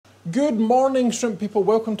Good morning, shrimp people.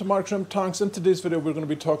 Welcome to Mark Shrimp Tanks. In today's video, we're going to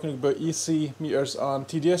be talking about EC meters and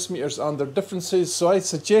TDS meters and their differences. So I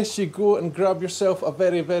suggest you go and grab yourself a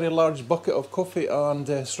very, very large bucket of coffee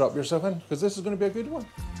and strap yourself in, because this is going to be a good one.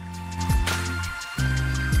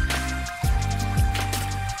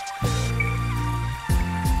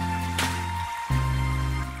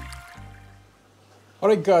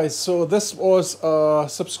 Alright guys, so this was a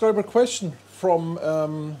subscriber question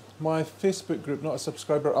from my Facebook group, not a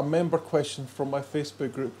subscriber, a member question from my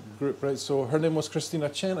Facebook group, right? So her name was Christina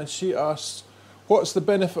Chen, and she asked, what's the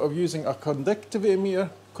benefit of using a conductivity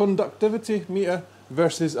meter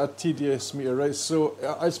versus a TDS meter, right? So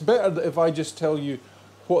it's better that if I just tell you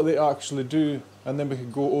what they actually do, and then we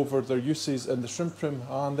can go over their uses in the shrimp room,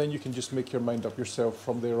 and then you can just make your mind up yourself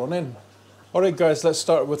from there on in. Alright guys, let's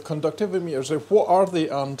start with conductivity meters. What are they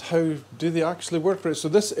and how do they actually work? Right, so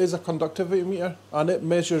this is a conductivity meter and it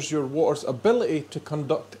measures your water's ability to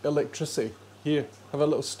conduct electricity. Here, have a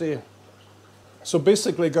little stay. So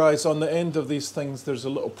basically guys, on the end of these things there's a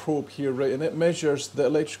little probe here, right, and it measures the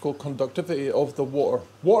electrical conductivity of the water.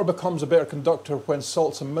 Water becomes a better conductor when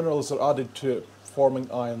salts and minerals are added to it,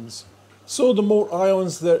 forming ions. So the more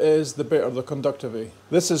ions there is, the better the conductivity.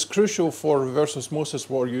 This is crucial for reverse osmosis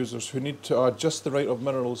water users who need to add just the right of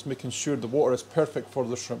minerals, making sure the water is perfect for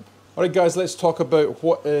the shrimp. Alright guys, let's talk about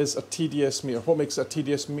what is a TDS meter, what makes a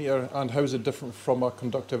TDS meter and how is it different from a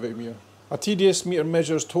conductivity meter. A TDS meter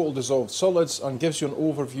measures total dissolved solids and gives you an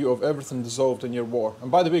overview of everything dissolved in your water.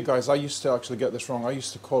 And by the way guys, I used to actually get this wrong. I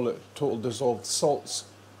used to call it total dissolved salts,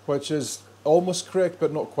 which is almost correct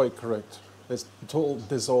but not quite correct. It's total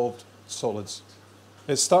dissolved solids.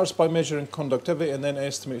 It starts by measuring conductivity and then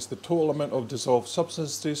estimates the total amount of dissolved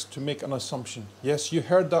substances to make an assumption. Yes, you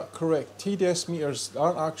heard that correct. TDS meters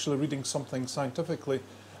aren't actually reading something scientifically.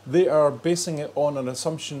 They are basing it on an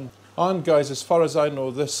assumption. And guys, as far as I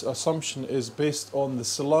know, this assumption is based on the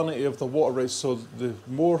salinity of the water, right? So the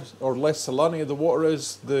more or less salinity the water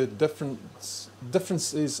is, the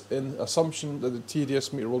differences in assumption that the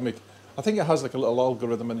TDS meter will make. I think it has like a little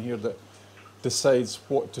algorithm in here that decides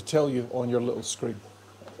what to tell you on your little screen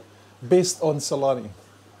based on salinity.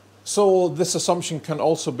 So this assumption can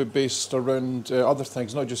also be based around other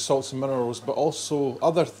things, not just salts and minerals, but also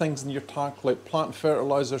other things in your tank like plant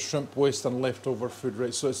fertilizer, shrimp waste and leftover food,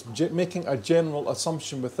 right? So it's making a general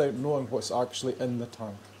assumption without knowing what's actually in the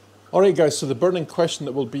tank. Alright guys, so the burning question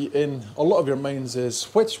that will be in a lot of your minds is,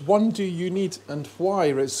 which one do you need and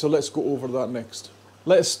why, right? So let's go over that next.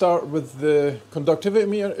 Let's start with the conductivity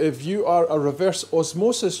meter. If you are a reverse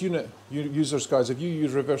osmosis unit users, guys, if you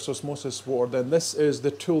use reverse osmosis water, then this is the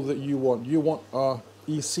tool that you want. You want a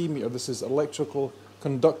EC meter. This is electrical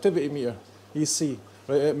conductivity meter, EC.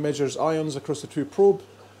 Right? It measures ions across the two probe.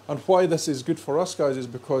 And why this is good for us, guys, is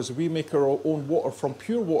because we make our own water from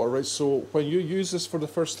pure water, right? So when you use this for the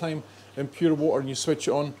first time in pure water and you switch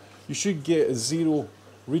it on, you should get a 0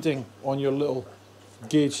 reading on your little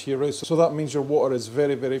gauge here, right? So that means your water is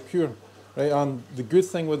very, very pure, right? And the good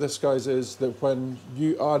thing with this, guys, is that when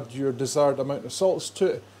you add your desired amount of salts to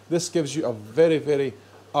it, this gives you a very, very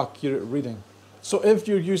accurate reading. So if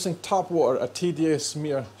you're using tap water, a TDS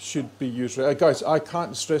meter should be used, right? Guys, I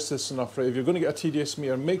can't stress this enough, right? If you're going to get a TDS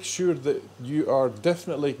meter, make sure that you are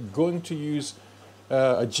definitely going to use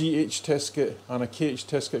a GH test kit and a KH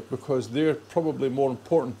test kit, because they're probably more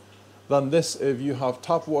important than this if you have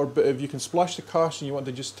tap water. But if you can splash the cash and you want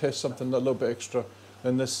to just test something a little bit extra,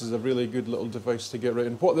 then this is a really good little device to get right.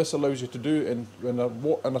 And what this allows you to do in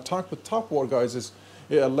a tank with tap water, guys, is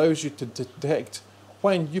it allows you to detect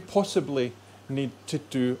when you possibly need to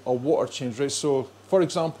do a water change, right? So for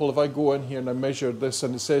example, if I go in here and I measure this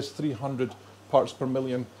and it says 300 parts per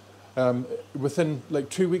million, within like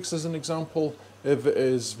 2 weeks as an example, if it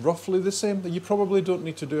is roughly the same, then you probably don't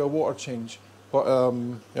need to do a water change. But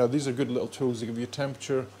yeah, these are good little tools. They give you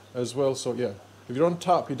temperature as well. So yeah, if you're on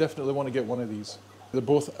tap, you definitely want to get one of these. They're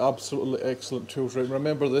both absolutely excellent tools, right?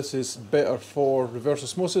 Remember, this is better for reverse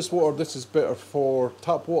osmosis water. This is better for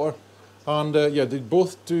tap water. And yeah, they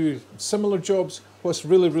both do similar jobs. What's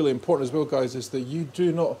really, really important as well, guys, is that you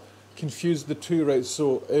do not confuse the two, right?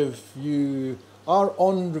 So if you are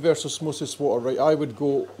on reverse osmosis water, right, I would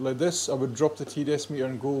go like this. I would drop the TDS meter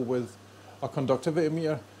and go with a conductivity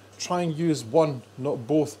meter. Try and use one, not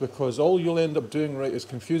both, because all you'll end up doing, right, is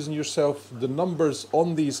confusing yourself. The numbers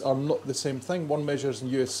on these are not the same thing. One measures in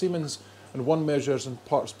US Siemens and one measures in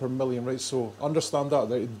parts per million, right? So understand that,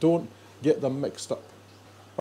 right? Don't get them mixed up.